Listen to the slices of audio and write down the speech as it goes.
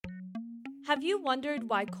Have you wondered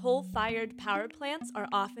why coal-fired power plants are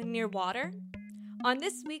often near water? On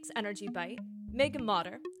this week's Energy Bite, Megan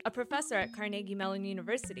Motter, a professor at Carnegie Mellon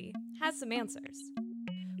University, has some answers.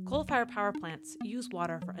 Coal-fired power plants use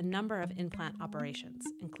water for a number of in-plant operations,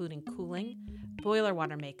 including cooling, boiler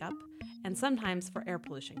water makeup, and sometimes for air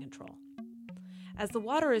pollution control. As the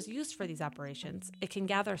water is used for these operations, it can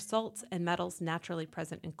gather salts and metals naturally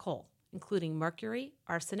present in coal, including mercury,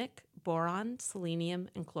 arsenic, boron, selenium,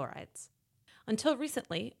 and chlorides. Until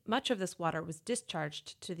recently, much of this water was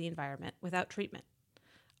discharged to the environment without treatment.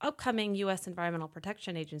 Upcoming U.S. Environmental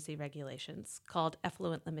Protection Agency regulations, called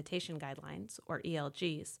Effluent Limitation Guidelines, or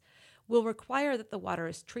ELGs, will require that the water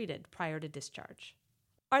is treated prior to discharge.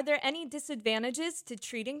 Are there any disadvantages to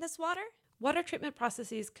treating this water? Water treatment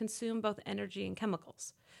processes consume both energy and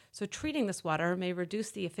chemicals, so treating this water may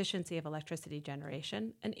reduce the efficiency of electricity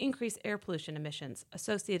generation and increase air pollution emissions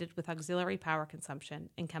associated with auxiliary power consumption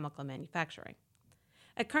and chemical manufacturing.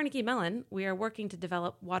 At Carnegie Mellon, we are working to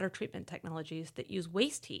develop water treatment technologies that use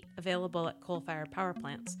waste heat available at coal-fired power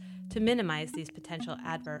plants to minimize these potential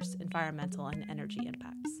adverse environmental and energy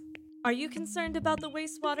impacts. Are you concerned about the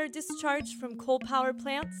wastewater discharged from coal power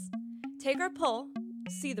plants? Take our poll,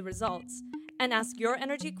 see the results, and ask your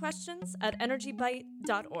energy questions at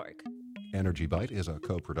energybite.org. Energy Bite is a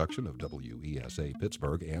co-production of WESA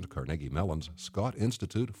Pittsburgh and Carnegie Mellon's Scott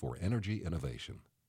Institute for Energy Innovation.